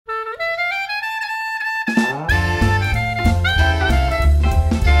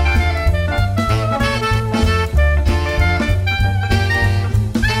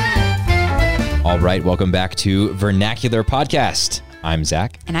right, welcome back to Vernacular Podcast. I'm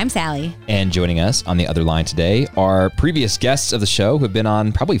Zach. And I'm Sally. And joining us on the other line today are previous guests of the show who have been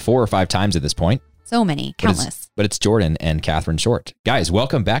on probably 4 or 5 times at this point. So many, countless. But it's Jordan and Catherine Short. Guys,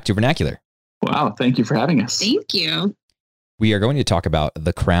 welcome back to Vernacular. Wow, thank you for having us. Thank you. We are going to talk about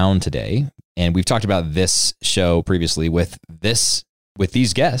The Crown today. And we've talked about this show previously with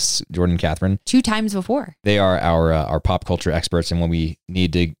these guests, Jordan and Catherine. 2 times before. They are our pop culture experts. And when we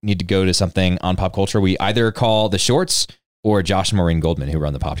need to go to something on pop culture, we either call the Shorts or Josh and Maureen Goldman, who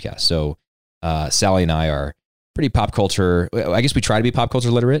run the podcast. So Sally and I are pretty pop culture. I guess we try to be pop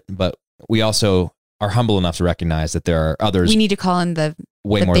culture literate, but we also are humble enough to recognize that there are others. We need to call in the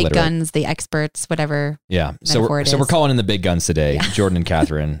more big literate guns, the experts, whatever. Yeah. So we're calling in the big guns today. Yeah. Jordan and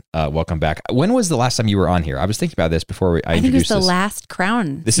Catherine, welcome back. When was the last time you were on here? I was thinking about this before I introduced this. I think it was the last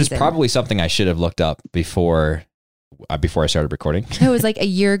Crown This season. is probably something I should have looked up before I started recording. No, it was like a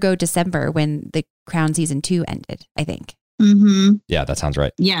year ago December when the Crown season 2 ended, I think. Mm-hmm. Yeah, that sounds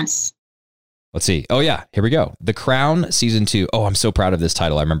right. Yes. Let's see. Oh yeah, here we go. The Crown season 2. Oh, I'm so proud of this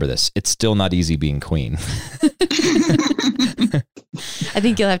title. I remember this. It's still not easy being queen. I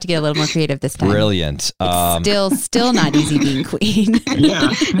think you'll have to get a little more creative this time. Brilliant. It's still not easy being queen. Yeah,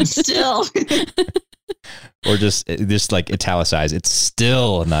 still. Or just like italicize. It's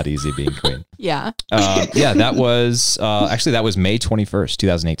still not easy being queen. Yeah. Yeah, that was May 21st,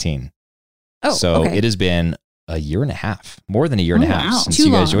 2018. Oh, so okay. It has been a year and a half, more than a year and a half since Too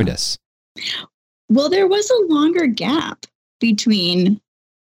you guys long. joined us. Well, there was a longer gap between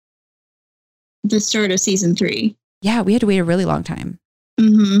the start of season 3. Yeah, we had to wait a really long time.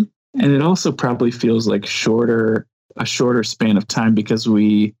 Mm-hmm. And it also probably feels like a shorter span of time because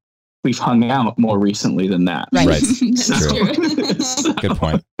we've hung out more recently than that. Right. That's True. true. Good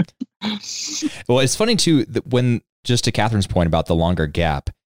point. Well, it's funny too that when, just to Catherine's point about the longer gap,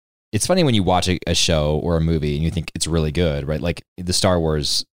 it's funny when you watch a show or a movie and you think it's really good, right? Like the Star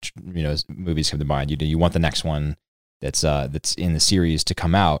Wars, movies come to mind. You want the next one that's in the series to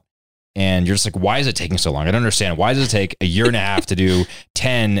come out, and you're just like, why is it taking so long? I don't understand. Why does it take a year and a half to do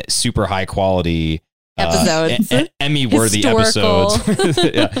 10 super high quality Episodes, Emmy-worthy episodes,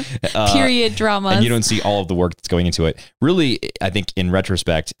 period dramas, and you don't see all of the work that's going into it. Really, I think in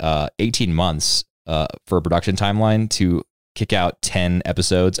retrospect, 18 months for a production timeline to kick out 10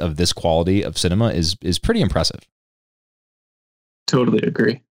 episodes of this quality of cinema is pretty impressive. Totally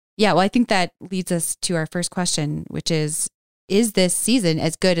agree. Yeah, well, I think that leads us to our first question, which is this season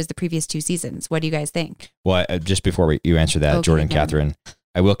as good as the previous 2 seasons? What do you guys think? Well, just before you answer that, Okay, Jordan and Catherine,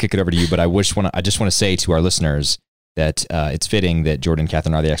 I will kick it over to you, but I just want to say to our listeners that it's fitting that Jordan and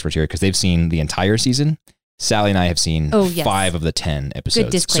Catherine are the experts here because they've seen the entire season. Sally and I have seen 5 of the 10 episodes.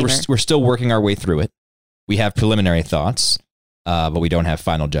 Good disclaimer. So we're still working our way through it. We have preliminary thoughts, but we don't have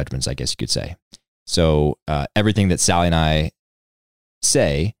final judgments, I guess you could say. So everything that Sally and I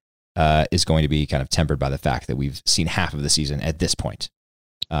say is going to be kind of tempered by the fact that we've seen half of the season at this point.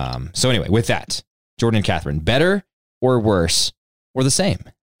 So anyway, with that, Jordan and Catherine, better or worse or the same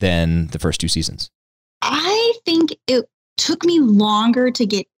than the first 2 seasons? I think it took me longer to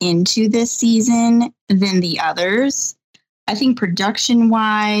get into this season than the others. I think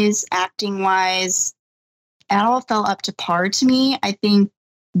production-wise, acting-wise, it all fell up to par to me. I think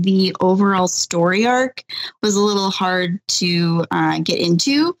the overall story arc was a little hard to get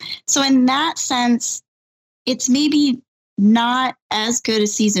into. So in that sense, it's maybe not as good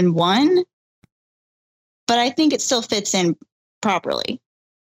as season 1, but I think it still fits in properly.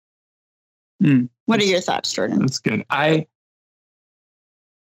 What are your thoughts, Jordan? That's good.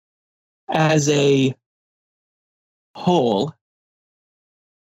 As a whole,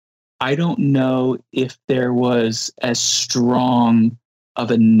 I don't know if there was as strong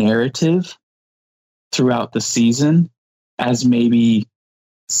of a narrative throughout the season as maybe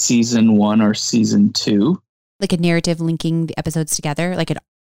season 1 or season 2. Like a narrative linking the episodes together, like a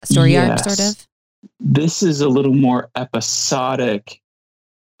story arc, sort of? This is a little more episodic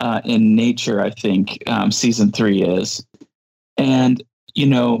in nature, I think, season 3 is. And,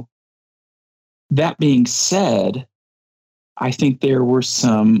 that being said, I think there were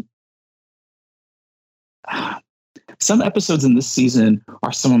some episodes in this season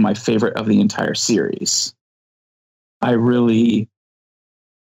are some of my favorite of the entire series. I really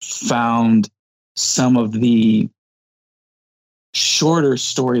found some of the shorter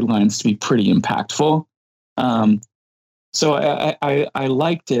storylines to be pretty impactful. So I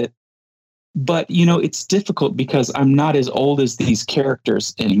liked it, but it's difficult because I'm not as old as these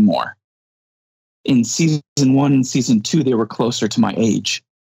characters anymore. In season 1 and season 2, they were closer to my age.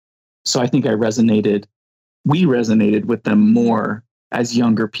 So I think we resonated with them more as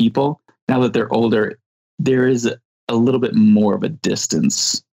younger people now that they're older, there is a little bit more of a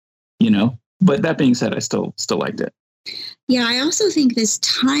distance, But that being said, I still liked it. Yeah, I also think this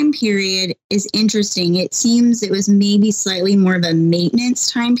time period is interesting. It seems it was maybe slightly more of a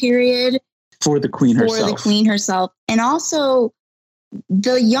maintenance time period for the queen herself. And also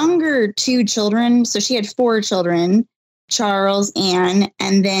the younger two children. So she had 4 children, Charles, Anne,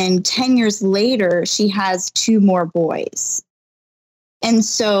 and then 10 years later, she has 2 more boys. And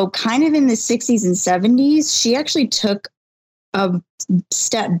so kind of in the 60s and 70s, she actually took a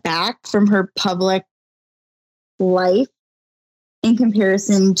step back from her public life in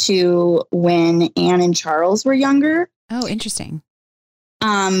comparison to when Anne and Charles were younger. Oh, interesting.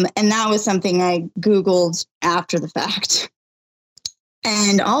 And that was something I Googled after the fact.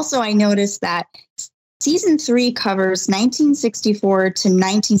 And also I noticed that season 3 covers 1964 to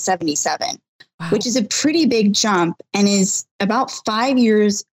 1977, wow, which is a pretty big jump and is about 5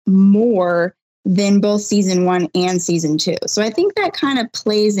 years more than both season 1 and season 2. So I think that kind of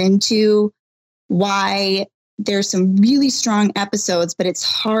plays into why there's some really strong episodes, but it's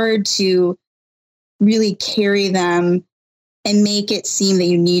hard to really carry them and make it seem that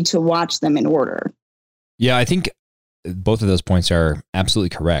you need to watch them in order. Yeah, I think both of those points are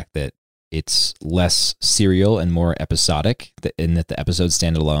absolutely correct, that it's less serial and more episodic, in that the episodes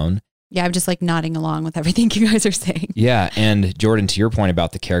stand alone. Yeah, I'm just like nodding along with everything you guys are saying. Yeah, and Jordan, to your point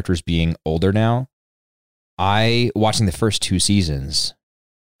about the characters being older now, I, watching the first 2 seasons,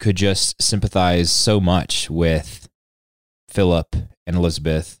 could just sympathize so much with Philip and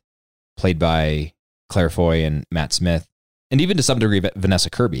Elizabeth, played by Claire Foy and Matt Smith, and even to some degree Vanessa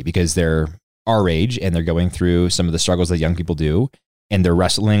Kirby, because they're our age and they're going through some of the struggles that young people do, and they're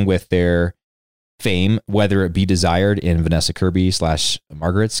wrestling with their fame, whether it be desired in Vanessa Kirby /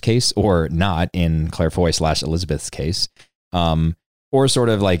 Margaret's case or not in Claire Foy / Elizabeth's case, or sort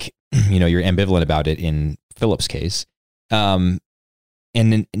of like, you're ambivalent about it in Philip's case. And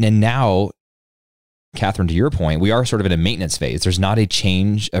now, Catherine, to your point, we are sort of in a maintenance phase. There's not a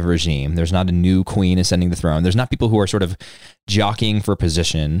change of regime. There's not a new queen ascending the throne. There's not people who are sort of jockeying for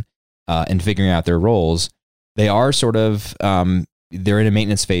position and figuring out their roles. They are sort of, they're in a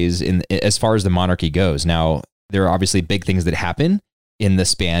maintenance phase as far as the monarchy goes. Now, there are obviously big things that happen in the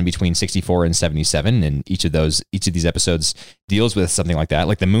span between 64 and 77. And each of these episodes deals with something like that,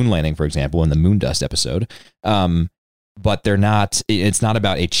 like the moon landing, for example, in the moon dust episode. But it's not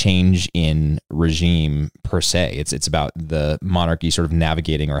about a change in regime per se. It's about the monarchy sort of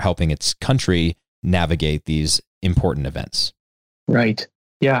navigating or helping its country navigate these important events. Right.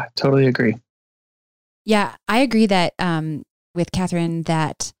 Yeah, totally agree. Yeah, I agree that with Catherine,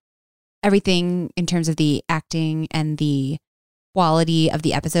 that everything in terms of the acting and the quality of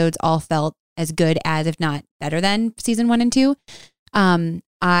the episodes all felt as good as, if not better than, season 1 and 2.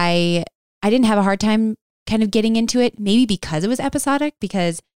 I didn't have a hard time kind of getting into it, maybe because it was episodic,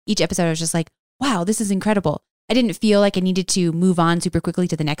 because each episode I was just like, wow, this is incredible. I didn't feel like I needed to move on super quickly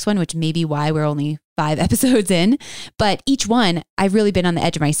to the next one, which may be why we're only 5 episodes in. But each one, I've really been on the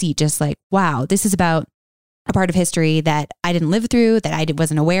edge of my seat, just like, wow, this is about a part of history that I didn't live through, that I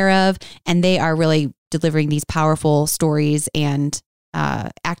wasn't aware of. And they are really delivering these powerful stories and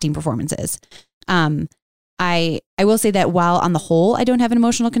acting performances. I will say that while on the whole, I don't have an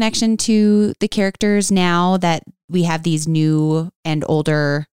emotional connection to the characters now that we have these new and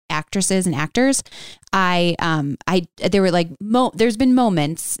older actresses and actors, there were like, there's been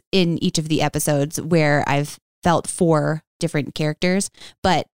moments in each of the episodes where I've felt for different characters,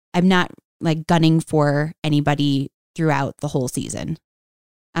 but I'm not like gunning for anybody throughout the whole season.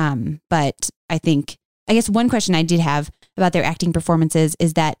 But I guess one question I did have about their acting performances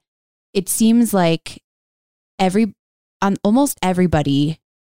is that it seems like almost everybody,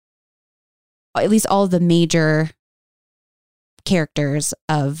 at least all of the major characters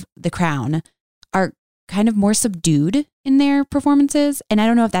of The Crown, are kind of more subdued in their performances. And I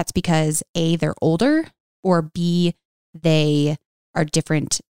don't know if that's because A, they're older, or B, they are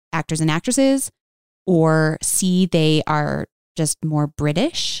different actors and actresses, or C, they are just more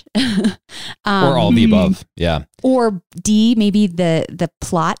British. Or all of the above. Yeah. Or D, maybe the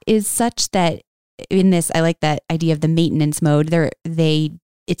plot is such that in this, I like that idea of the maintenance mode.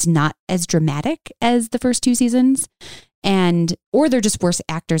 It's not as dramatic as the first 2 seasons, or they're just worse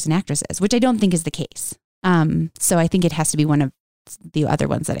actors and actresses, which I don't think is the case. So I think it has to be one of the other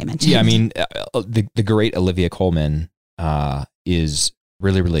ones that I mentioned. Yeah, I mean, the great Olivia Colman is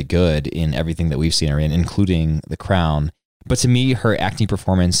really, really good in everything that we've seen her in, including The Crown. But to me, her acting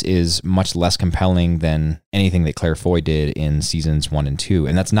performance is much less compelling than anything that Claire Foy did in seasons 1 and 2.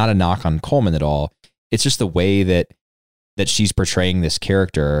 And that's not a knock on Colman at all. It's just the way that she's portraying this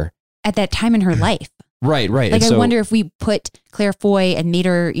character at that time in her life. Right. Like, I wonder if we put Claire Foy and made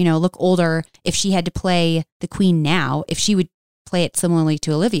her, look older, if she had to play the queen now, if she would play it similarly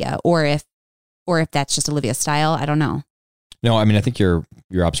to Olivia, or if that's just Olivia's style. I don't know. No, I mean, I think your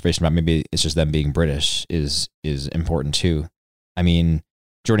observation about maybe it's just them being British is important too. I mean,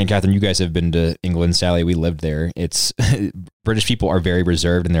 Jordan and Catherine, you guys have been to England. Sally, we lived there. It's British people are very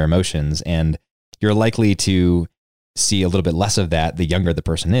reserved in their emotions, and you're likely to see a little bit less of that the younger the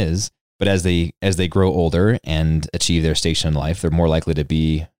person is. But as they grow older and achieve their station in life, they're more likely to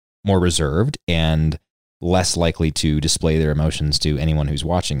be more reserved and less likely to display their emotions to anyone who's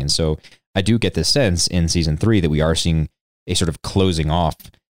watching. And so I do get this sense in season 3 that we are seeing a sort of closing off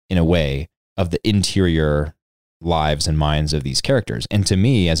in a way of the interior lives and minds of these characters. And to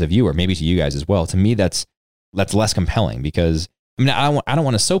me, as a viewer, maybe to you guys as well, to me, that's less compelling because I mean, I don't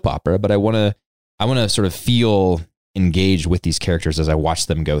want a soap opera, but I want to sort of feel engaged with these characters as I watch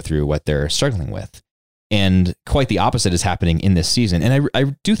them go through what they're struggling with. And quite the opposite is happening in this season. And I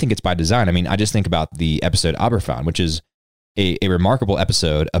do think it's by design. I mean, I just think about the episode Aberfan, which is a remarkable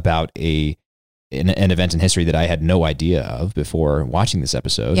episode about an event in history that I had no idea of before watching this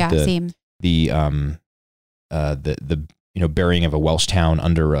episode. Yeah, same. The burying of a Welsh town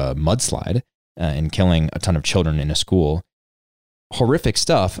under a mudslide and killing a ton of children in a school. Horrific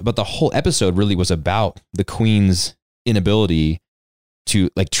stuff, but the whole episode really was about the Queen's inability to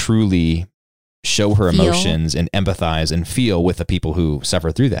like truly show her emotions and empathize and feel with the people who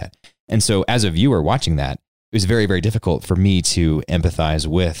suffer through that. And so as a viewer watching that, it was very, very difficult for me to empathize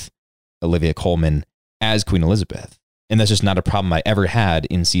with Olivia Colman as Queen Elizabeth. And that's just not a problem I ever had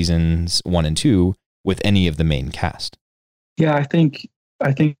in seasons 1 and 2 with any of the main cast. Yeah, I think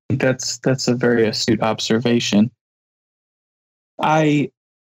that's a very astute observation.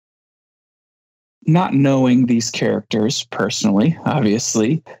 Not knowing these characters personally,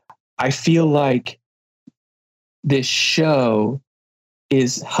 obviously, I feel like this show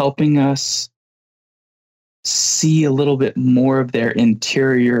is helping us see a little bit more of their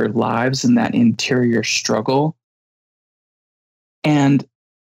interior lives and that interior struggle. And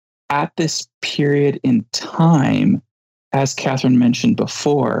at this period in time, as Catherine mentioned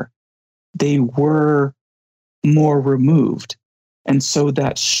before, they were more removed. And so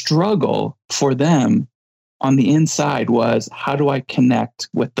that struggle for them on the inside was, how do I connect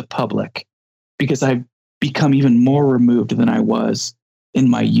with the public? Because I've become even more removed than I was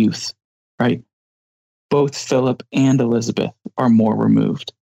in my youth, right? Both Philip and Elizabeth are more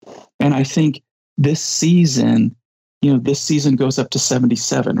removed. And I think this season goes up to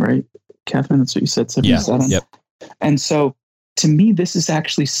 77, right? Catherine, that's what you said, 77? Yeah. Yep. And so to me, this is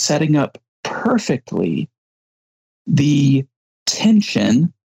actually setting up perfectly the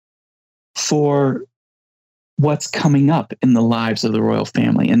tension for what's coming up in the lives of the royal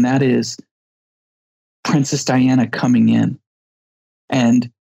family. And that is Princess Diana coming in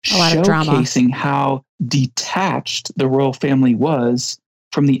and showcasing how detached the royal family was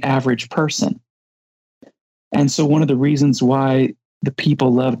from the average person. And so one of the reasons why the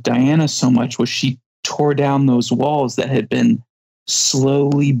people loved Diana so much was she tore down those walls that had been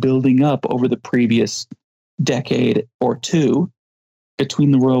slowly building up over the previous decade or two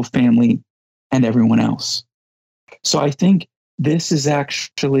between the royal family and everyone else. So I think this is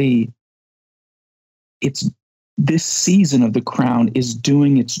actually, this season of The Crown is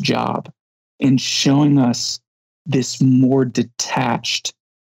doing its job in showing us this more detached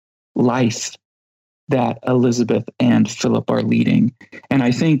life that Elizabeth and Philip are leading. And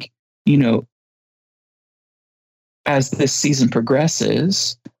I think, as this season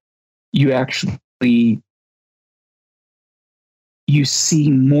progresses, you see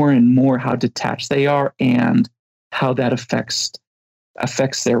more and more how detached they are and how that affects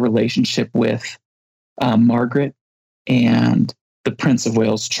their relationship with Margaret and the Prince of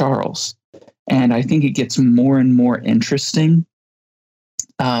Wales, Charles. And I think it gets more and more interesting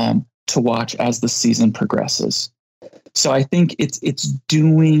to watch as the season progresses. So I think it's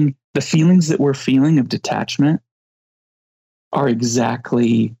doing the feelings that we're feeling of detachment are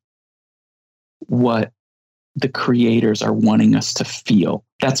exactly what the creators are wanting us to feel.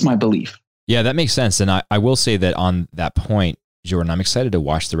 That's my belief. Yeah, that makes sense. And I will say that on that point, Jordan, I'm excited to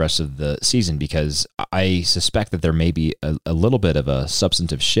watch the rest of the season because I suspect that there may be a little bit of a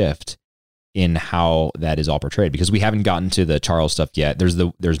substantive shift in how that is all portrayed, because we haven't gotten to the Charles stuff yet. There's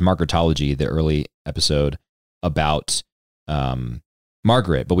Margaretology, the early episode about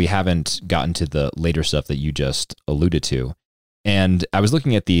Margaret, but we haven't gotten to the later stuff that you just alluded to. And I was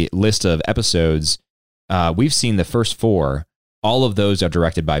looking at the list of episodes. We've seen the first 4. All of those are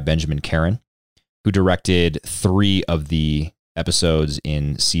directed by Benjamin Caron, who directed 3 of the episodes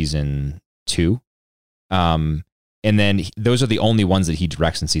in season 2. And then those are the only ones that he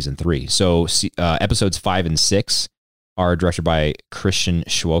directs in season 3. So episodes 5 and 6 are directed by Christian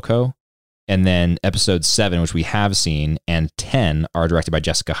Schwoko. And then episode 7, which we have seen, and 10 are directed by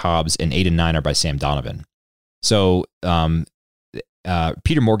Jessica Hobbs, and 8 and 9 are by Sam Donovan. So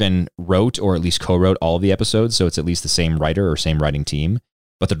Peter Morgan wrote, or at least co-wrote, all of the episodes, so it's at least the same writer or same writing team,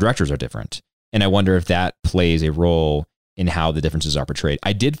 but the directors are different. And I wonder if that plays a role in how the differences are portrayed.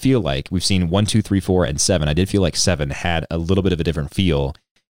 I did feel like we've seen 1, 2, 3, 4, and 7. I did feel like 7 had a little bit of a different feel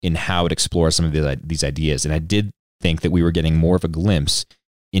in how it explores some of these ideas. And I did think that we were getting more of a glimpse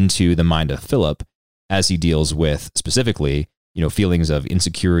into the mind of Philip as he deals with specifically, feelings of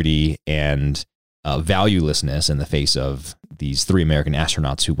insecurity and valuelessness in the face of these 3 American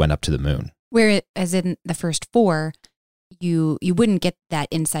astronauts who went up to the moon. Whereas in the first 4, you wouldn't get that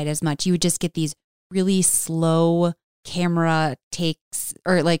insight as much. You would just get these really slow camera takes,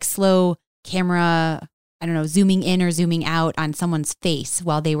 or like slow camera, I don't know, zooming in or zooming out on someone's face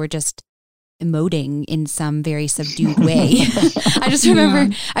while they were just emoting in some very subdued way. I just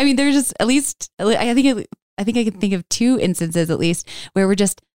remember, I mean, there's just at least, I think I can think of 2 instances at least where we're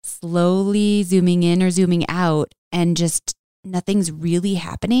just slowly zooming in or zooming out and just nothing's really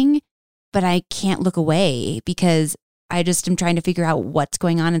happening, but I can't look away because I just am trying to figure out what's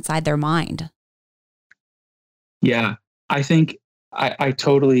going on inside their mind. Yeah, I think I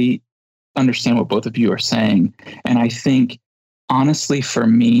totally understand what both of you are saying. And I think, honestly, for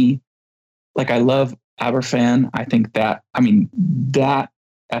me, like, I love Aberfan. I think that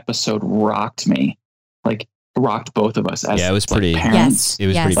episode rocked me, like rocked both of us as it was pretty, parents. Yes, it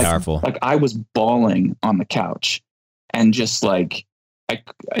was yes. pretty powerful. Like I was bawling on the couch and just like,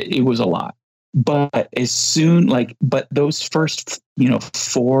 it was a lot. But but those first,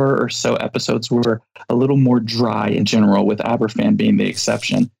 4 or so episodes were a little more dry in general, with Aberfan being the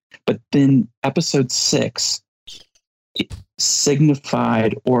exception. But then episode 6, it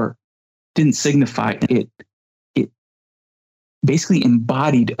signified, or didn't signify, it basically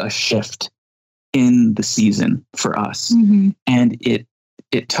embodied a shift in the season for us. Mm-hmm. And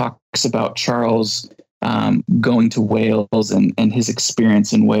it talks about Charles going to Wales and his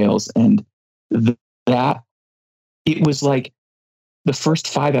experience in Wales, and that it was like the first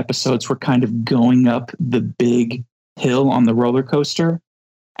 5 episodes were kind of going up the big hill on the roller coaster,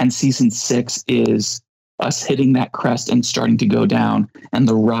 and season 6 is us hitting that crest and starting to go down, and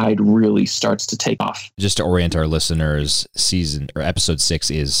the ride really starts to take off. Just to orient our listeners, episode 6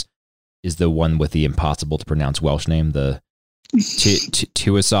 is the one with the impossible to pronounce Welsh name, the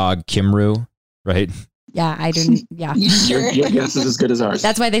Tuasog Kimru, right? Yeah, I didn't. Yeah, your guess is as good as ours.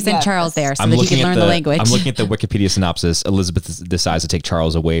 That's why they sent Charles there, so that he could learn the language. I'm looking at the Wikipedia synopsis. Elizabeth decides to take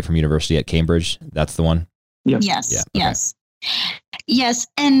Charles away from university at Cambridge. That's the one. Yep. Yes. Yeah, yes. Yes.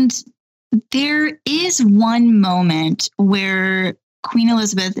 And there is one moment where Queen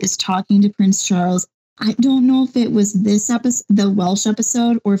Elizabeth is talking to Prince Charles. I don't know if it was this episode, the Welsh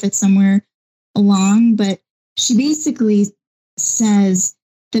episode, or if it's somewhere along, but she basically says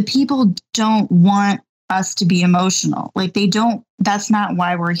the people don't want us to be emotional. Like that's not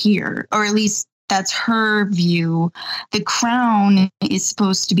why we're here. Or at least that's her view. The crown is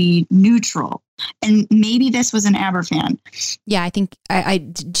supposed to be neutral. And maybe this was an Aberfan. Yeah, I think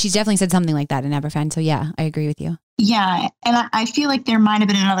she's definitely said something like that in Aberfan. So yeah, I agree with you. Yeah. And I feel like there might have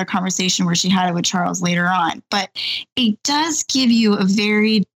been another conversation where she had it with Charles later on, but it does give you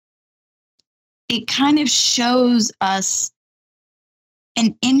it kind of shows us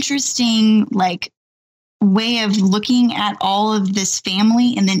an interesting way of looking at all of this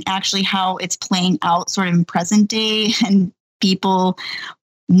family, and then actually how it's playing out sort of in present day, and people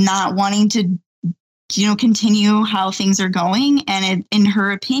not wanting to, continue how things are going. And in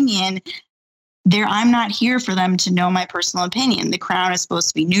her opinion, I'm not here for them to know my personal opinion. The crown is supposed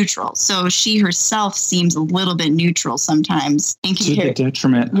to be neutral. So she herself seems a little bit neutral sometimes. To the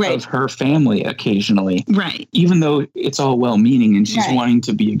detriment of her family occasionally. Right. Even though it's all well-meaning and she's wanting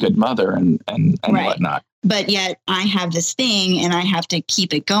to be a good mother and whatnot. But yet I have this thing and I have to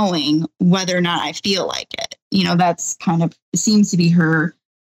keep it going whether or not I feel like it. That's kind of, it seems to be her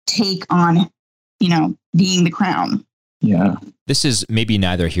take on, being the crown. Yeah. This is maybe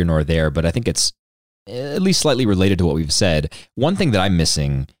neither here nor there, but I think it's at least slightly related to what we've said. One thing that I'm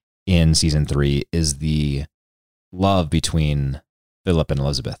missing in season 3 is the love between Philip and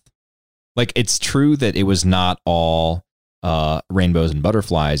Elizabeth. Like, it's true that it was not all rainbows and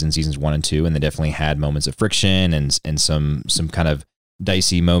butterflies in seasons 1 and 2, and they definitely had moments of friction and some kind of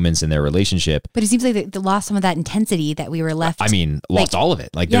dicey moments in their relationship. But it seems like they lost some of that intensity that we were left. I mean, lost all of it.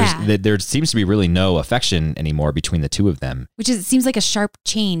 Like there seems to be really no affection anymore between the two of them. Which is, it seems like a sharp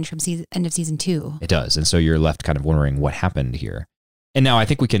change from end of season 2. It does. And so you're left kind of wondering what happened here. And now I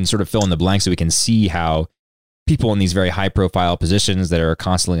think we can sort of fill in the blanks so we can see how people in these very high profile positions that are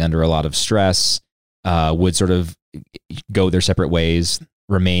constantly under a lot of stress would sort of go their separate ways,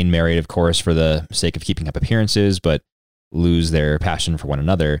 remain married, of course, for the sake of keeping up appearances, but lose their passion for one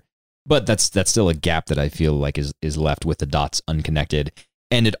another. But that's still a gap that I feel like is left with the dots unconnected.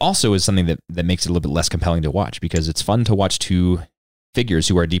 And it also is something that makes it a little bit less compelling to watch, because it's fun to watch two figures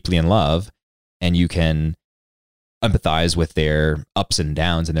who are deeply in love and you can empathize with their ups and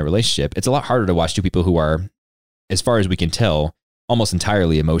downs in their relationship. It's a lot harder to watch two people who are, as far as we can tell, almost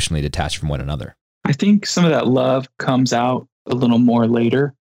entirely emotionally detached from one another. I think some of that love comes out a little more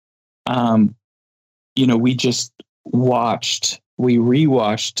later. We just rewatched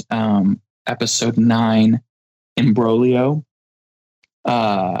episode 9, Imbroglio.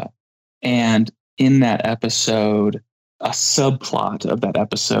 And in that episode, a subplot of that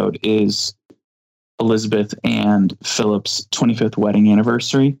episode is Elizabeth and Philip's 25th wedding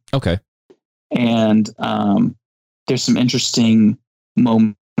anniversary. Okay. And there's some interesting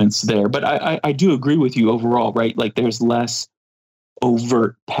moments there. But I do agree with you overall, right? Like there's less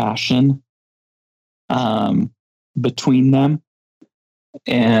overt passion between them.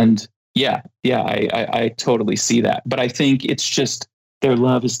 And I totally see that. But I think it's just their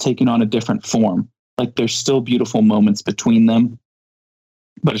love has taken on a different form. Like there's still beautiful moments between them,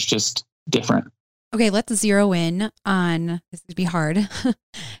 but it's just different. Okay, let's zero in on, this would be hard,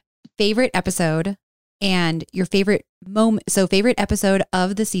 favorite episode and your favorite moment. So favorite episode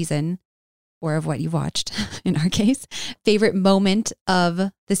of the season, or of what you've watched in our case, favorite moment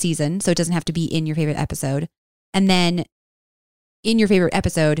of the season. So it doesn't have to be in your favorite episode. And then in your favorite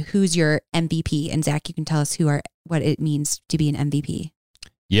episode, who's your MVP? And Zach, you can tell us what it means to be an MVP.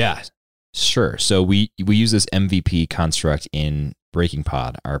 Yeah, sure. So we use this MVP construct in Breaking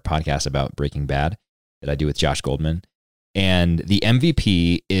Pod, our podcast about Breaking Bad that I do with Josh Goldman. And the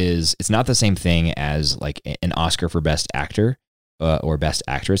MVP it's not the same thing as like an Oscar for Best Actor or Best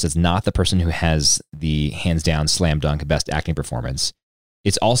Actress. It's not the person who has the hands down slam dunk best acting performance.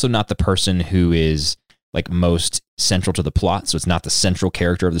 It's also not the person who is like most central to the plot. So it's not the central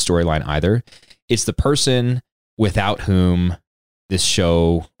character of the storyline either. It's the person without whom this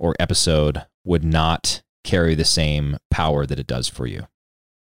show or episode would not carry the same power that it does for you.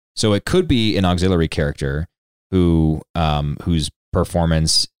 So it could be an auxiliary character whose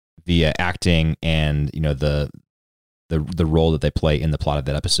performance via acting and the role that they play in the plot of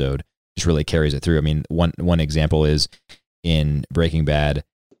that episode just really carries it through. I mean, one example is in Breaking Bad.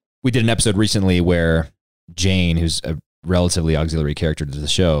 We did an episode recently where Jane, who's a relatively auxiliary character to the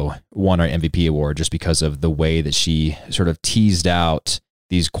show, won our MVP award just because of the way that she sort of teased out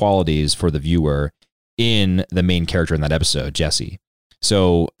these qualities for the viewer in the main character in that episode, Jesse.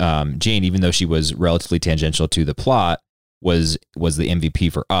 So Jane, even though she was relatively tangential to the plot, was the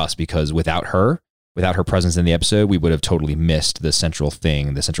MVP for us, because without her presence in the episode, we would have totally missed the central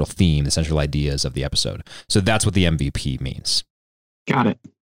thing, the central theme, the central ideas of the episode. So that's what the MVP means. Got it.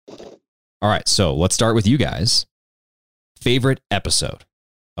 All right, so let's start with you guys. Favorite episode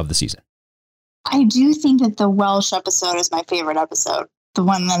of the season? I do think that the Welsh episode is my favorite episode, the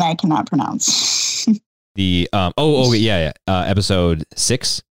one that I cannot pronounce. The episode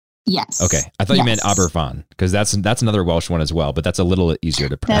 6. Yes. Okay, I thought you meant Aberfan, because that's another Welsh one as well, but that's a little easier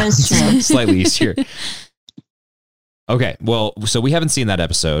to pronounce. That is true. Slightly easier. Okay, well, so we haven't seen that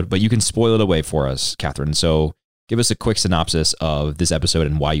episode, but you can spoil it away for us, Catherine. So give us a quick synopsis of this episode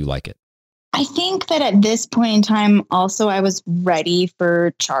and why you like it. I think that at this point in time, also, I was ready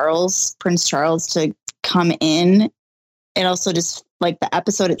for Prince Charles, to come in. It also just, like, the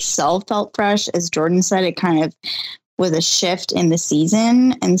episode itself felt fresh. As Jordan said, it kind of was a shift in the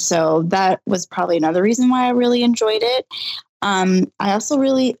season. And so that was probably another reason why I really enjoyed it. I also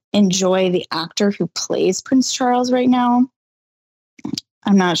really enjoy the actor who plays Prince Charles right now.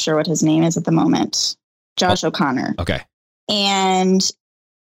 I'm not sure what his name is at the moment. Josh O'Connor. Okay. And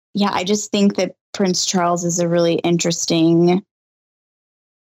yeah, I just think that Prince Charles is a really interesting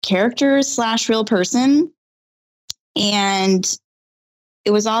character / real person. And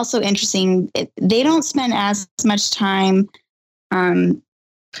it was also interesting. They don't spend as much time kind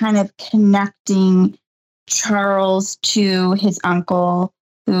of connecting Charles to his uncle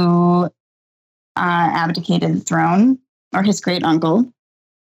who abdicated the throne, or his great uncle,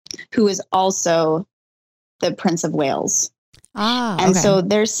 who is also the Prince of Wales. Ah, and okay. so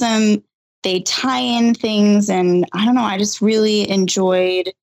there's some they tie in things, and I don't know, I just really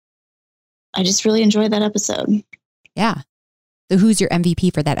enjoyed that episode. Yeah. So who's your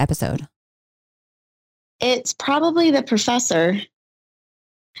MVP for that episode? It's probably the professor.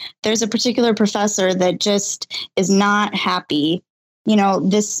 There's a particular professor that just is not happy. You know,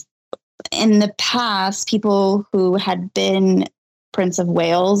 this in the past, people who had been Prince of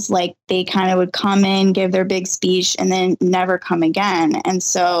Wales, like they kind of would come in, give their big speech, and then never come again. And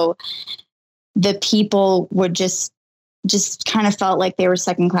so the people would just kind of felt like they were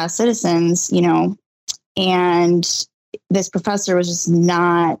second-class citizens, you know, and this professor was just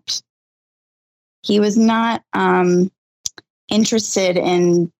not, he was not interested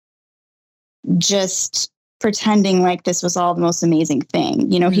in just pretending like this was all the most amazing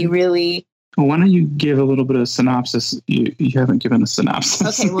thing. You know, he really... Well, why don't you give a little bit of synopsis? You haven't given a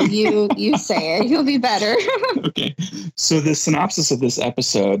synopsis. Okay, well, you say it. You'll be better. Okay. So the synopsis of this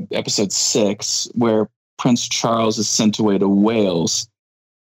episode 6, where Prince Charles is sent away to Wales,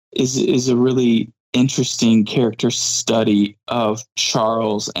 is a really interesting character study of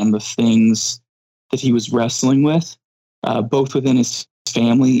Charles and the things that he was wrestling with, both within his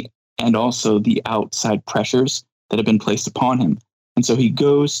family and also the outside pressures that have been placed upon him. And so he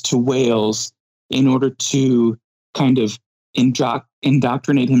goes to Wales in order to kind of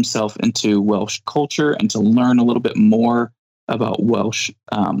indoctrinate himself into Welsh culture and to learn a little bit more about Welsh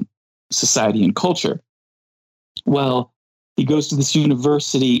society and culture. Well, he goes to this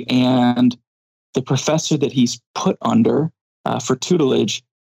university, and the professor that he's put under for tutelage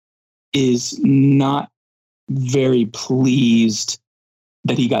is not very pleased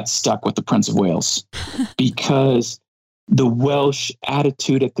that he got stuck with the Prince of Wales, because the Welsh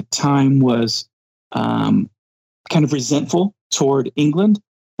attitude at the time was kind of resentful toward England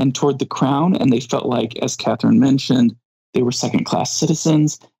and toward the crown. And they felt like, as Catherine mentioned, they were second-class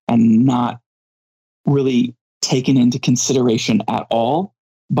citizens and not really taken into consideration at all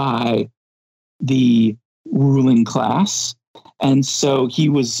by the ruling class. And so he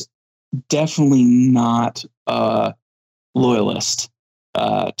was definitely not a loyalist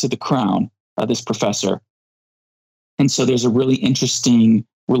to the crown, this professor. And so there's a really interesting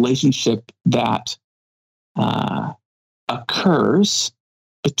relationship that occurs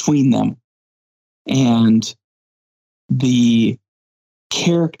between them. And the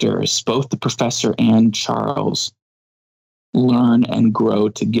characters, both the professor and Charles, learn and grow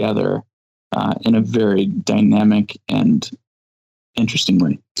together in a very dynamic and interesting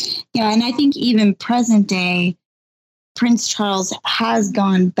way. Yeah, and I think even present day, Prince Charles has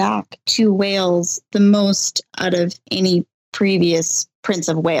gone back to Wales the most out of any previous Prince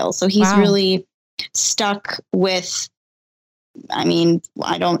of Wales. So he's really stuck with, I mean,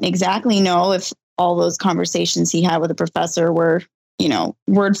 I don't exactly know if all those conversations he had with the professor were, you know,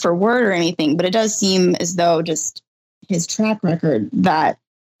 word for word or anything, but it does seem as though just his track record that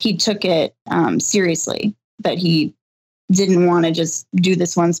he took it seriously, that he didn't want to just do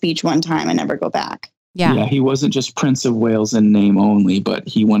this one speech one time and never go back. Yeah. He wasn't just Prince of Wales in name only, but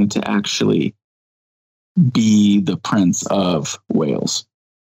he wanted to actually be the Prince of Wales.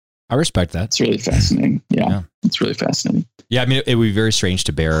 I respect that. It's really fascinating. Yeah. It's really fascinating. Yeah, I mean, it would be very strange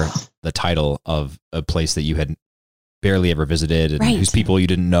to bear the title of a place that you had barely ever visited and whose people you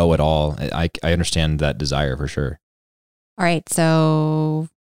didn't know at all. I understand that desire for sure. All right, so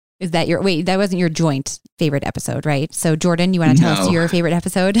is that that wasn't your joint favorite episode, right? So Jordan, you want to tell us your favorite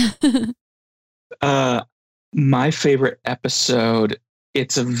episode? My favorite episode,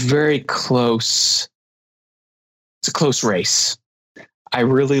 it's a close race. I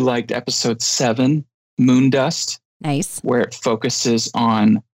really liked episode 7, Moondust. Nice. Where it focuses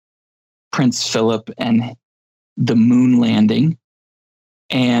on Prince Philip and the moon landing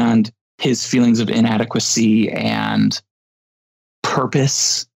and his feelings of inadequacy and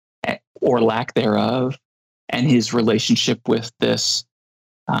purpose or lack thereof, and his relationship with this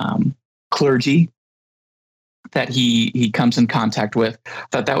clergy that he comes in contact with. I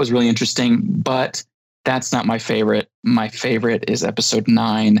thought that was really interesting, but that's not my favorite. My favorite is episode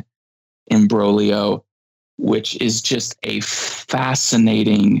 9, Imbroglio, which is just a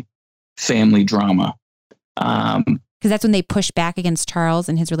fascinating family drama. Because that's when they push back against Charles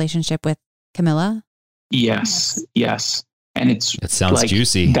and his relationship with Camilla. Yes. And it sounds like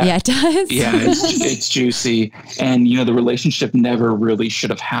juicy. Yeah, it does. Yeah, it's juicy. And, you know, the relationship never really should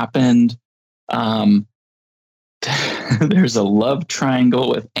have happened. There's a love triangle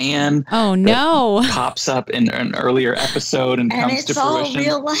with Anne. Oh, no. Pops up in an earlier episode and comes to fruition. It's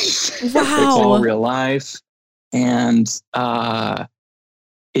all real life. Wow. It's all real life. And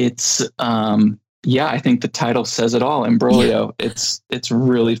it's yeah, I think the title says it all. Imbroglio. Yeah. It's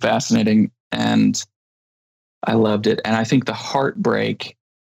really fascinating, and I loved it. And I think the heartbreak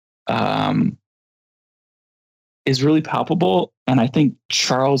is really palpable. And I think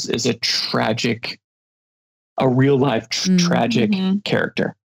Charles is a real life tragic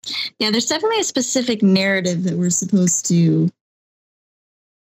character. Yeah, there's definitely a specific narrative that we're supposed to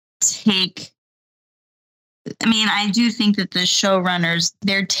take. I mean, I do think that the showrunners,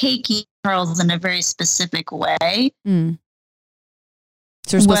 they're taking Charles in a very specific way. Mm.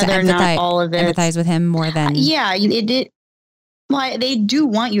 So we're supposed to empathize with him more than... Yeah, it did. Well, they do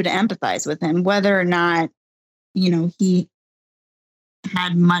want you to empathize with him, whether or not, he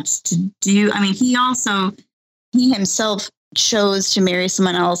had much to do. I mean, he himself chose to marry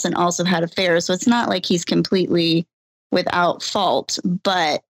someone else and also had affairs. So it's not like he's completely without fault,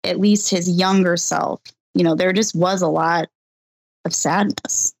 but at least his younger self, there just was a lot of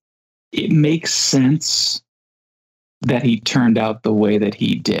sadness. It makes sense that he turned out the way that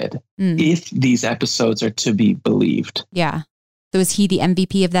he did, if these episodes are to be believed. Yeah. So is he the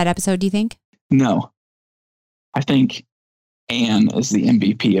MVP of that episode, do you think? No. I think Anne is the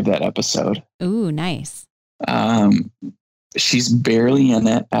MVP of that episode. Ooh, nice. She's barely in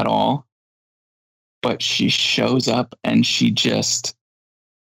it at all, but she shows up and she just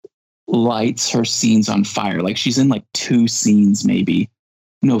lights her scenes on fire. Like she's in like 2 scenes, maybe.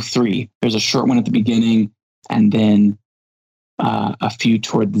 No, 3. There's a short one at the beginning and then a few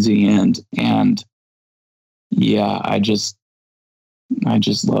toward the end. And yeah, I just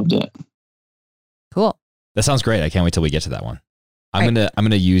loved it. Cool. That sounds great. I can't wait till we get to that one. I'm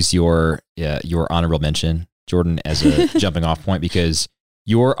gonna use your honorable mention, Jordan, as a jumping off point, because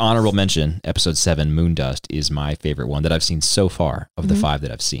your honorable mention, episode 7, Moondust, is my favorite one that I've seen so far of the 5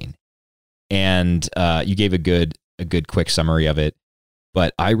 that I've seen. And you gave a good quick summary of it,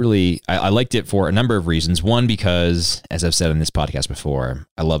 but I liked it for a number of reasons. One, because as I've said on this podcast before,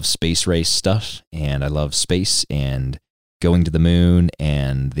 I love space race stuff, and I love space and going to the moon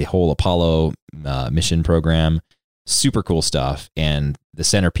and the whole Apollo mission program. Super cool stuff. And the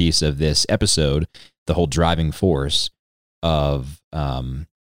centerpiece of this episode, the whole driving force of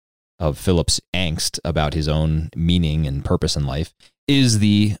Philip's angst about his own meaning and purpose in life, is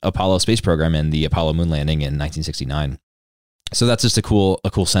the Apollo space program and the Apollo moon landing in 1969. So that's just a cool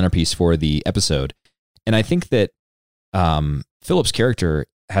centerpiece for the episode. And I think that Philip's character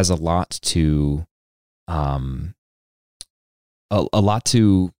has a lot to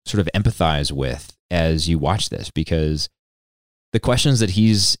sort of empathize with as you watch this, because the questions that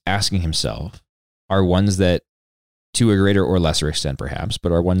he's asking himself are ones that, to a greater or lesser extent perhaps,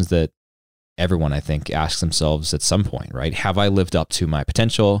 but are ones that everyone, I think, asks themselves at some point, right? Have I lived up to my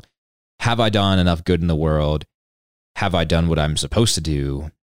potential? Have I done enough good in the world? Have I done what I'm supposed to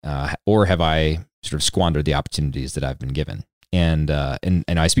do? Or have I sort of squandered the opportunities that I've been given? And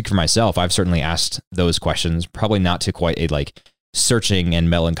I speak for myself. I've certainly asked those questions, probably not to quite a searching and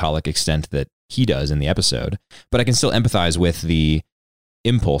melancholic extent that he does in the episode, but I can still empathize with the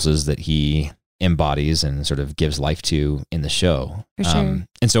impulses that he embodies and sort of gives life to in the show. For sure.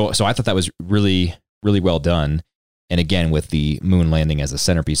 And so I thought that was really, really well done. And again, with the moon landing as the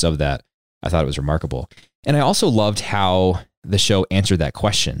centerpiece of that, I thought it was remarkable. And I also loved how the show answered that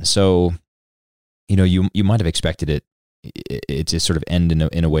question. So, you might have expected it to sort of end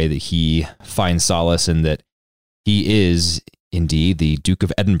in a way that he finds solace in that he is indeed the Duke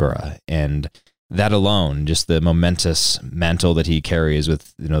of Edinburgh, and that alone, just the momentous mantle that he carries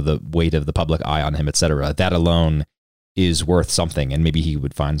with the weight of the public eye on him, etc., that alone is worth something, and maybe he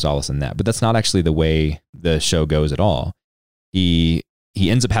would find solace in that. But that's not actually the way the show goes at all. He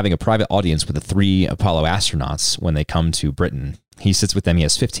ends up having a private audience with the 3 Apollo astronauts when they come to Britain. He sits with them. He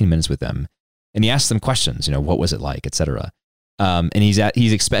has 15 minutes with them, and he asks them questions. What was it like, etc. And he's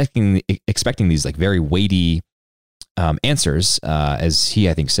expecting these very weighty answers, as he,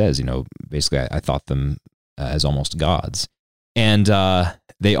 I think, says, basically I thought them as almost gods. And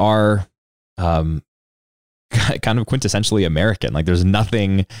they are kind of quintessentially American. There's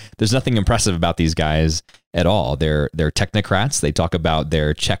nothing impressive about these guys at all. They're technocrats. They talk about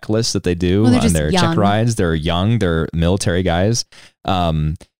their checklists that they do on their check rides. They're young. They're military guys.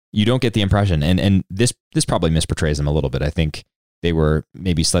 You don't get the impression, and this probably misportrays them a little bit. I think they were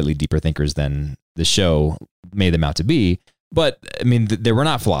maybe slightly deeper thinkers than the show made them out to be. But I mean, they were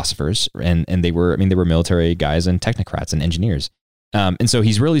not philosophers, and they were military guys and technocrats and engineers. And so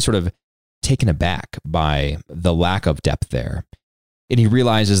he's really sort of taken aback by the lack of depth there. And he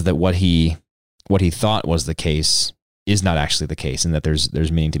realizes that what he thought was the case is not actually the case, and that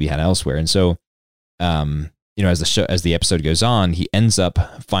there's meaning to be had elsewhere. And so as the episode goes on, he ends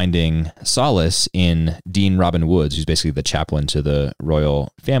up finding solace in Dean Robin Woods, who's basically the chaplain to the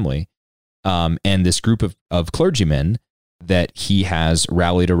royal family, and this group of clergymen that he has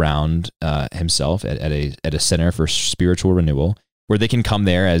rallied around himself at a center for spiritual renewal, where they can come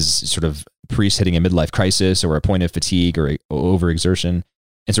there as sort of priests hitting a midlife crisis or a point of fatigue or overexertion,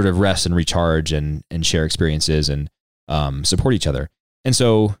 and sort of rest and recharge and share experiences and support each other. And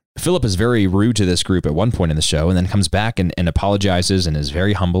so Philip is very rude to this group at one point in the show, and then comes back and apologizes and is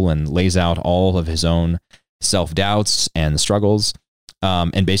very humble and lays out all of his own self-doubts and struggles,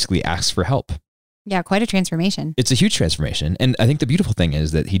 and basically asks for help. Yeah, quite a transformation. It's a huge transformation. And I think the beautiful thing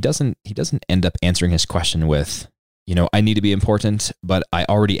is that he doesn't end up answering his question with, I need to be important, but I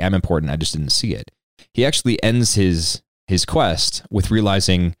already am important. I just didn't see it. He actually ends his quest with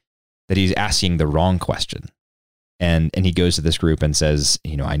realizing that he's asking the wrong question. And he goes to this group and says,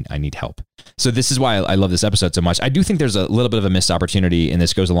 I need help. So this is why I love this episode so much. I do think there's a little bit of a missed opportunity, and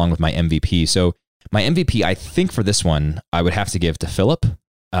this goes along with my MVP. So my MVP, I think for this one, I would have to give to Philip,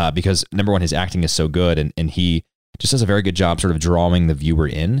 because number one, his acting is so good, and he just does a very good job sort of drawing the viewer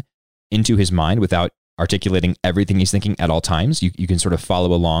into his mind without articulating everything he's thinking at all times. You can sort of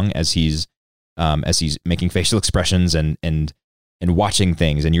follow along as he's making facial expressions and watching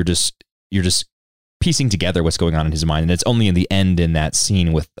things, and you're just piecing together what's going on in his mind. And it's only in the end, in that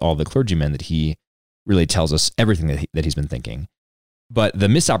scene with all the clergymen, that he really tells us everything that he's been thinking. But the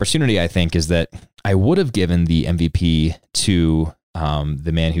missed opportunity, I think, is that I would have given the MVP to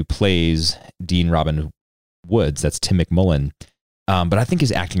the man who plays Dean Robin Woods. That's Tim McMullen. But I think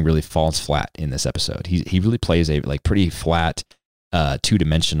his acting really falls flat in this episode. He really plays a pretty flat,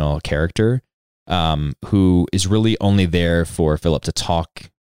 two-dimensional character, who is really only there for Philip to talk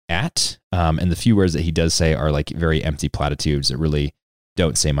at. And the few words that he does say are very empty platitudes that really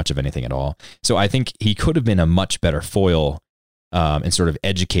don't say much of anything at all. So I think he could have been a much better foil and sort of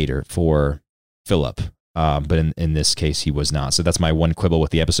educator for Philip. But in this case, he was not. So that's my one quibble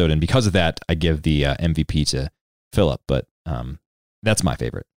with the episode. And because of that, I give the MVP to Philip. But that's my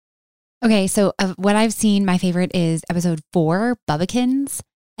favorite. Okay, so what I've seen, my favorite is episode 4, Bubbikins.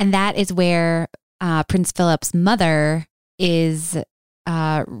 And that is where Prince Philip's mother is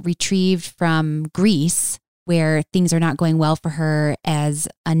retrieved from Greece, where things are not going well for her as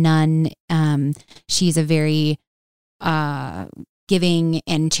a nun. She's a very giving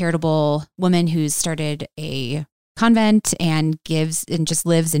and charitable woman who's started a convent and just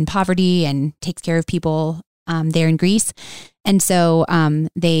lives in poverty and takes care of people there in Greece. And so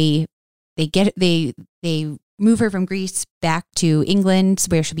they move her from Greece back to England,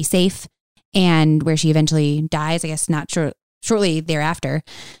 where she'll be safe and where she eventually dies, I guess shortly thereafter.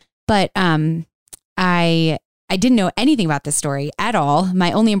 But I didn't know anything about this story at all.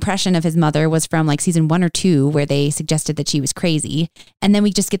 My only impression of his mother was from season 1 or 2, where they suggested that she was crazy. And then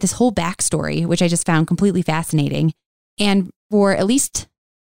we just get this whole backstory, which I just found completely fascinating. And for at least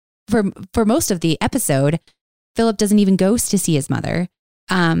for most of the episode, Philip doesn't even go to see his mother,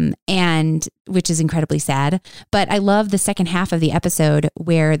 and which is incredibly sad. But I love the second half of the episode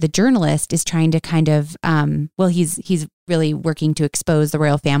where the journalist is trying to kind of, he's really working to expose the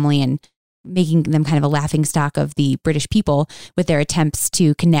royal family and making them kind of a laughingstock of the British people with their attempts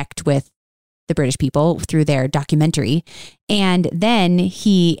to connect with the British people through their documentary. And then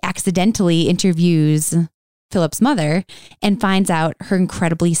he accidentally interviews Philip's mother and finds out her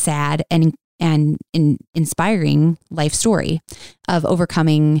incredibly sad and inspiring life story of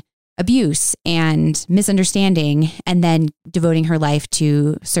overcoming abuse and misunderstanding, and then devoting her life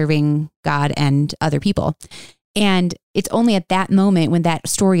to serving God and other people. And it's only at that moment, when that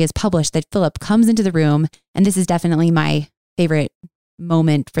story is published, that Philip comes into the room. And this is definitely my favorite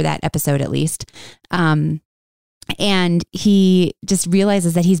moment for that episode, at least. And he just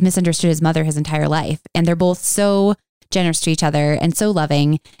realizes that he's misunderstood his mother his entire life. And they're both so generous to each other and so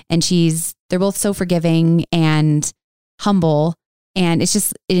loving. And they're both so forgiving and humble. And it's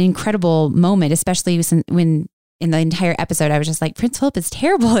just an incredible moment, especially when in the entire episode, I was just like, Prince Philip is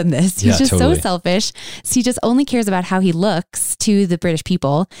terrible in this. He's just totally so selfish. So he just only cares about how he looks to the British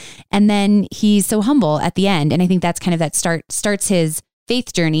people. And then he's so humble at the end. And I think that's kind of that starts his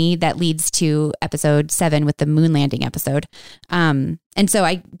faith journey that leads to episode 7 with the moon landing episode. And so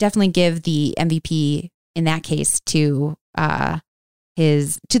I definitely give the MVP in that case to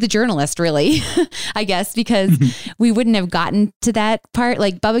the journalist, really, I guess, because we wouldn't have gotten to that part.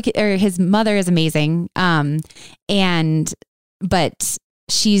 Bubba, or his mother is amazing. But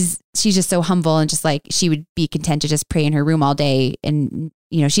she's just so humble, and just she would be content to just pray in her room all day and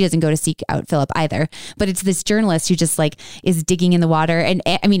she doesn't go to seek out Philip either, but it's this journalist who just like is digging in the water. And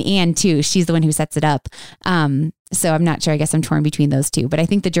I mean, Anne too, she's the one who sets it up. So I'm not sure, I guess I'm torn between those two, but I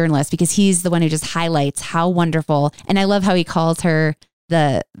think the journalist, because he's the one who just highlights how wonderful. And I love how he calls her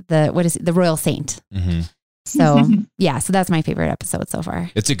the royal saint. Mm-hmm. So yeah, so that's my favorite episode so far.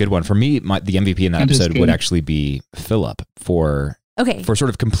 It's a good one for me. The MVP in that episode would actually be Philip for sort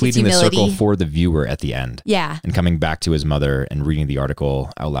of completing the circle for the viewer at the end. Yeah. And coming back to his mother and reading the article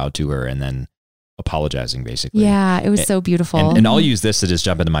out loud to her and then apologizing basically. Yeah, it was so beautiful. And I'll use this to just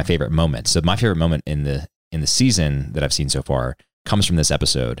jump into my favorite moment. So my favorite moment in the season that I've seen so far comes from this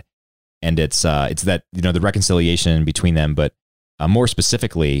episode. And it's that, the reconciliation between them, but more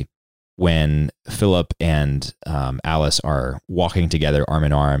specifically when Philip and Alice are walking together arm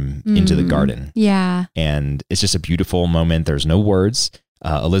in arm into the garden. Yeah. And it's just a beautiful moment. There's no words.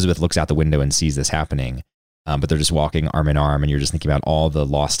 Elizabeth looks out the window and sees this happening, but they're just walking arm in arm, and you're just thinking about all the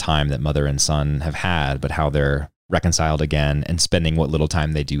lost time that mother and son have had, but how they're reconciled again and spending what little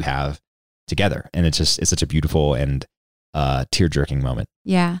time they do have together. And it's such a beautiful and tear-jerking moment.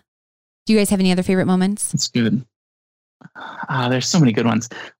 Yeah. Do you guys have any other favorite moments? It's good. There's so many good ones.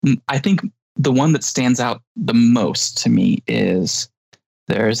 I think the one that stands out the most to me is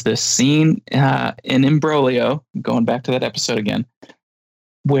there's this scene in Imbroglio, going back to that episode again,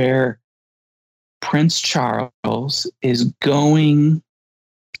 where Prince Charles is going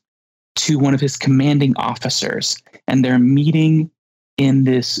to one of his commanding officers, and they're meeting in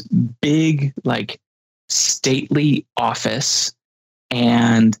this big, like, stately office,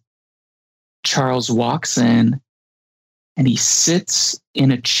 and Charles walks in and he sits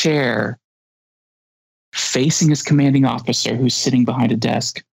in a chair facing his commanding officer who's sitting behind a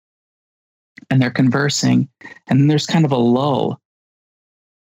desk, and they're conversing, and then there's kind of a lull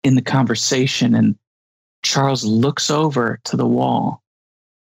in the conversation, and Charles looks over to the wall,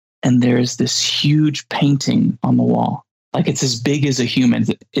 and there's this huge painting on the wall. Like, it's as big as a human.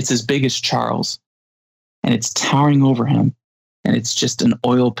 It's as big as Charles, and it's towering over him, and it's just an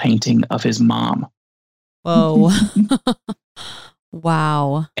oil painting of his mom. Whoa.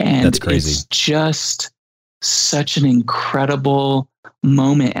 Wow. And that's crazy. It's just such an incredible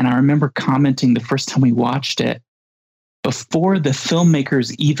moment. And I remember commenting the first time we watched it, before the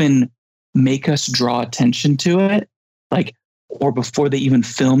filmmakers even make us draw attention to it, or before they even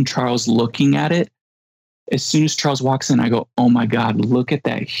film Charles looking at it, as soon as Charles walks in, I go, oh my God, look at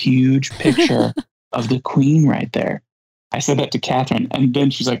that huge picture of the Queen right there. I said that to Catherine, and then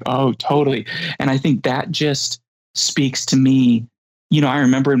she's like, oh, totally. And I think that just speaks to me. I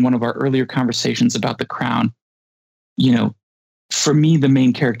remember in one of our earlier conversations about The Crown, for me, the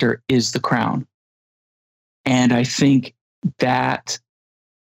main character is the Crown. And I think that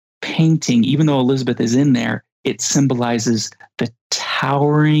painting, even though Elizabeth is in there, it symbolizes the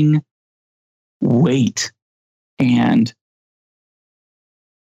towering weight and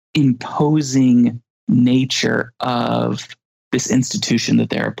imposing nature of this institution that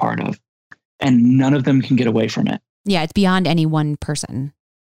they're a part of, and none of them can get away from it. Yeah, it's beyond any one person.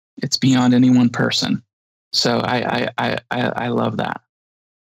 It's beyond any one person. So I love that.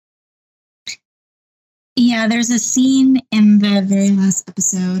 Yeah, there's a scene in the very last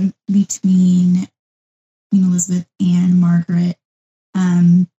episode between Queen Elizabeth and Margaret.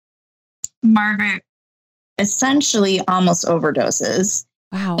 Margaret essentially almost overdoses.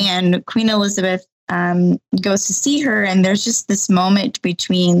 Wow. And Queen Elizabeth goes to see her, and there's just this moment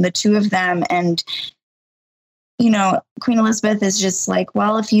between the two of them. And, Queen Elizabeth is just like,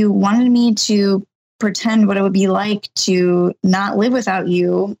 well, if you wanted me to pretend what it would be like to not live without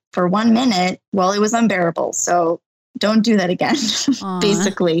you for 1 minute, well, it was unbearable. So don't do that again,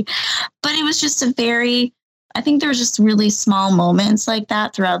 basically. But it was just I think there was just really small moments like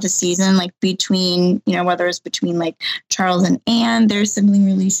that throughout the season, like between, whether it's between like Charles and Anne, their sibling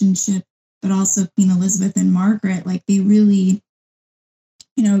relationship, but also Queen Elizabeth and Margaret. Like, they really,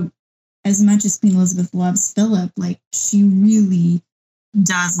 as much as Queen Elizabeth loves Philip, like, she really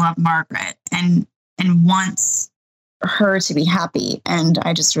does love Margaret and wants her to be happy. And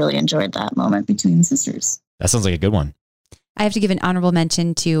I just really enjoyed that moment between sisters. That sounds like a good one. I have to give an honorable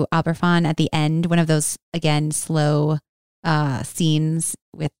mention to Aberfan at the end, one of those, again, slow scenes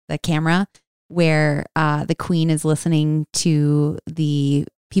with the camera where the Queen is listening to the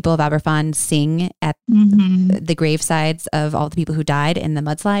people of Aberfan sing at the gravesides of all the people who died in the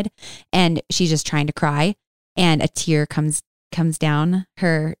mudslide. And she's just trying to cry, and a tear comes down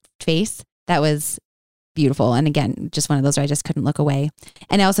her face. That was beautiful. And again, just one of those where I just couldn't look away.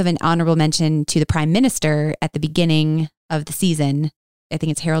 And I also have an honorable mention to the Prime Minister at the beginning of the season. I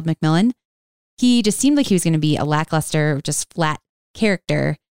think it's Harold Macmillan. He just seemed like he was going to be a lackluster, just flat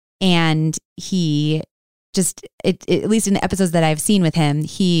character. And he just, at least in the episodes that I've seen with him,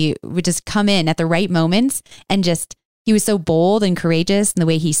 he would just come in at the right moments and just, he was so bold and courageous in the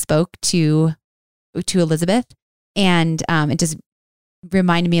way he spoke to Elizabeth. And it just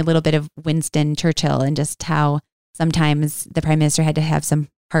reminded me a little bit of Winston Churchill and just how sometimes the prime minister had to have some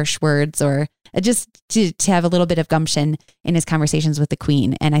harsh words or just to have a little bit of gumption in his conversations with the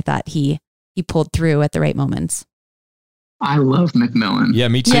Queen. And I thought he pulled through at the right moments. I love Macmillan. Yeah,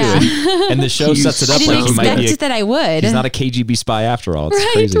 me too. Yeah. And the show sets it I up didn't like he might expect be. that I would. He's not a KGB spy after all.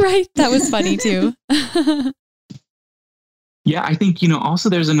 It's crazy. Right. That was funny too. Yeah, I think, also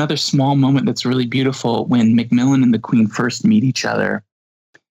there's another small moment that's really beautiful when Macmillan and the Queen first meet each other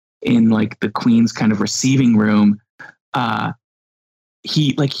in like the Queen's kind of receiving room.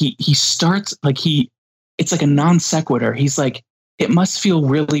 He starts like it's like a non sequitur. He's like, it must feel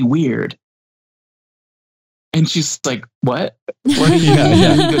really weird. And she's like, what? What are you doing?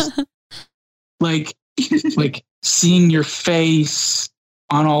 Yeah. He goes, like seeing your face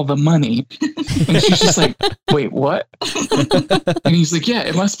on all the money. And she's just like, wait, what? And he's like, yeah,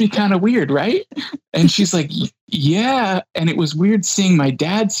 it must be kind of weird, right? And she's like, yeah. And it was weird seeing my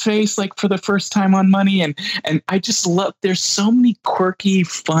dad's face like for the first time on money. And I just love, there's so many quirky,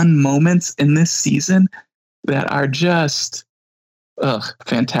 fun moments in this season that are just,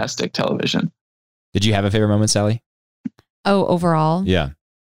 fantastic television. Did you have a favorite moment, Sally? Oh, overall? Yeah.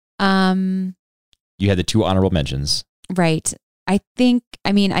 You had the 2 honorable mentions. Right. I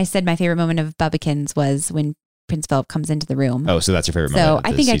said my favorite moment of Bubbikins was when Prince Philip comes into the room. Oh, so that's your favorite So moment.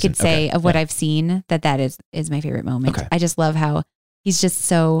 I think I could say of what I've seen that is my favorite moment. Okay. I just love how he just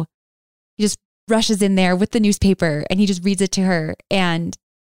rushes in there with the newspaper and he just reads it to her and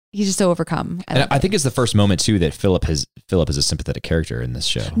he's just so overcome. I think it's the first moment too that Philip is a sympathetic character in this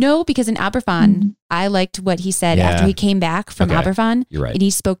show. No, because in Aberfan, I liked what he said after he came back from Aberfan. You're right. And he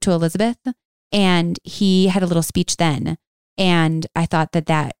spoke to Elizabeth and he had a little speech then. And I thought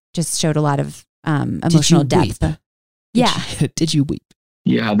that just showed a lot of emotional depth. Yeah. Did you weep?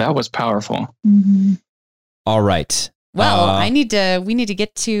 Yeah, that was powerful. Mm-hmm. All right. Well, we need to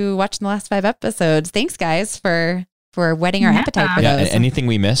get to watching the last 5 episodes. Thanks guys for whetting our appetite for those. Anything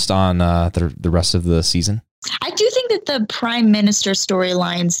we missed on the rest of the season? I do think that the prime minister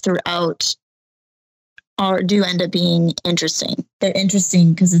storylines throughout do end up being interesting. They're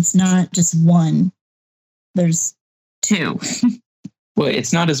interesting because it's not just one. There's 2. Well,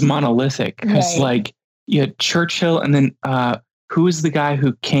 it's not as monolithic because like you had Churchill and then who is the guy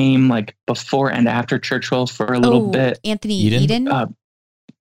who came like before and after Churchill for a little bit? Anthony Eden?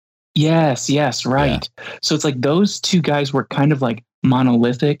 Yes, right. Yeah. So it's like those 2 guys were kind of like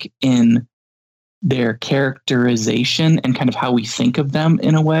monolithic in their characterization and kind of how we think of them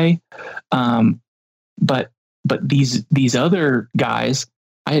in a way. But these other guys,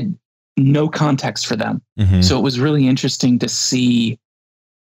 I had no context for them. Mm-hmm. So it was really interesting to see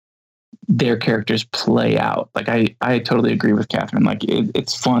their characters play out. Like I totally agree with Catherine. Like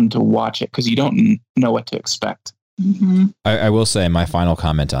it's fun to watch it because you don't know what to expect. Mm-hmm. I will say my final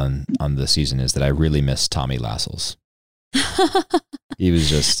comment on the season is that I really miss Tommy Lascelles. He was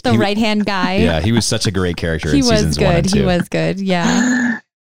just the right-hand guy. Yeah, he was such a great character. He was good. He was good. Yeah.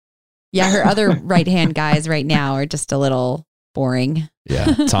 Yeah, her other right-hand guys right now are just a little boring. Yeah,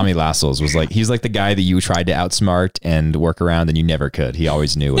 Tommy Lascelles was he's like the guy that you tried to outsmart and work around and you never could. He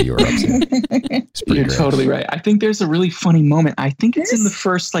always knew what you were up to. You're totally right. I think there's a really funny moment. I think it's in the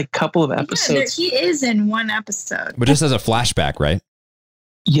first couple of episodes. Yeah, he is in one episode. But just as a flashback, right?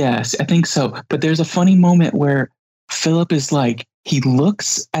 Yes, I think so. But there's a funny moment where Philip is he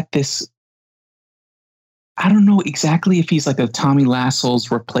looks at this. I don't know exactly if he's like a Tommy Lascelles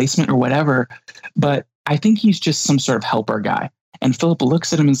replacement or whatever, but I think he's just some sort of helper guy. And Philip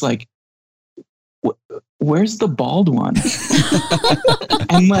looks at him and is like, where's the bald one?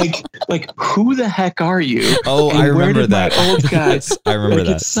 And like, who the heck are you? Oh, and I remember that. Old guys. I remember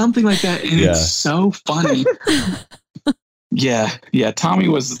that. It's something like that. And it's so funny. Yeah. Tommy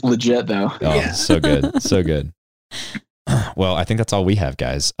was legit though. Oh, yeah. So good. So good. Well, I think that's all we have,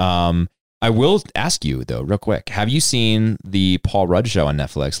 guys. I will ask you though, real quick. Have you seen the Paul Rudd show on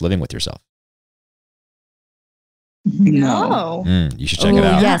Netflix, Living with Yourself? No. You should check it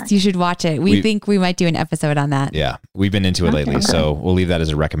out. Yes, you should watch it. We think we might do an episode on that. Yeah, we've been into it lately, so we'll leave that as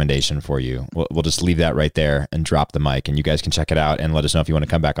a recommendation for you. We'll just leave that right there and drop the mic, and you guys can check it out and let us know if you want to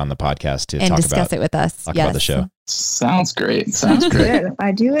come back on the podcast to and discuss it with us. Talk about the show. Sounds great. Sounds great.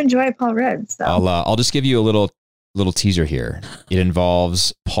 I do enjoy Paul Rudd. So. I'll just give you a little teaser here. It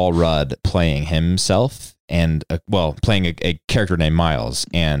involves Paul Rudd playing himself and playing a character named Miles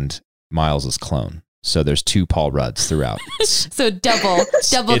and Miles's clone. So there's 2 Paul Rudds throughout. So double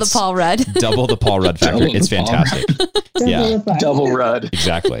the it's Paul Rudd. Double the Paul Rudd factor. Double It's the Paul fantastic. Yeah, Double Rudd.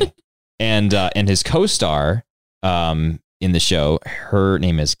 exactly. And his co-star in the show, her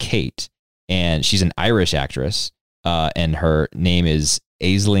name is Kate, and she's an Irish actress, and her name is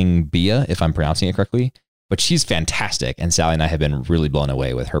Aisling Bea, if I'm pronouncing it correctly. But she's fantastic, and Sally and I have been really blown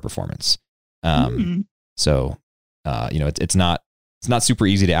away with her performance. So, it's not super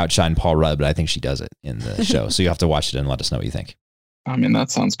easy to outshine Paul Rudd, but I think she does it in the show. So you have to watch it and let us know what you think. I mean,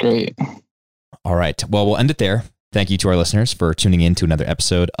 that sounds great. All right. Well, we'll end it there. Thank you to our listeners for tuning in to another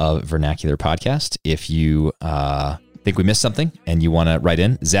episode of Vernacular Podcast. If you think we missed something and you want to write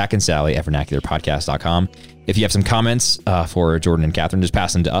in, Zach and Sally at vernacularpodcast.com. If you have some comments for Jordan and Catherine, just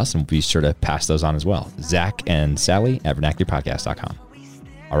pass them to us and we'll be sure to pass those on as well. Zach and Sally at vernacularpodcast.com.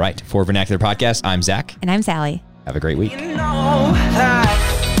 All right. For Vernacular Podcast, I'm Zach. And I'm Sally. Have a great week. Feeling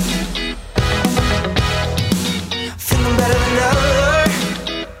better than ever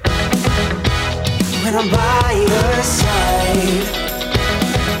when I'm by your side.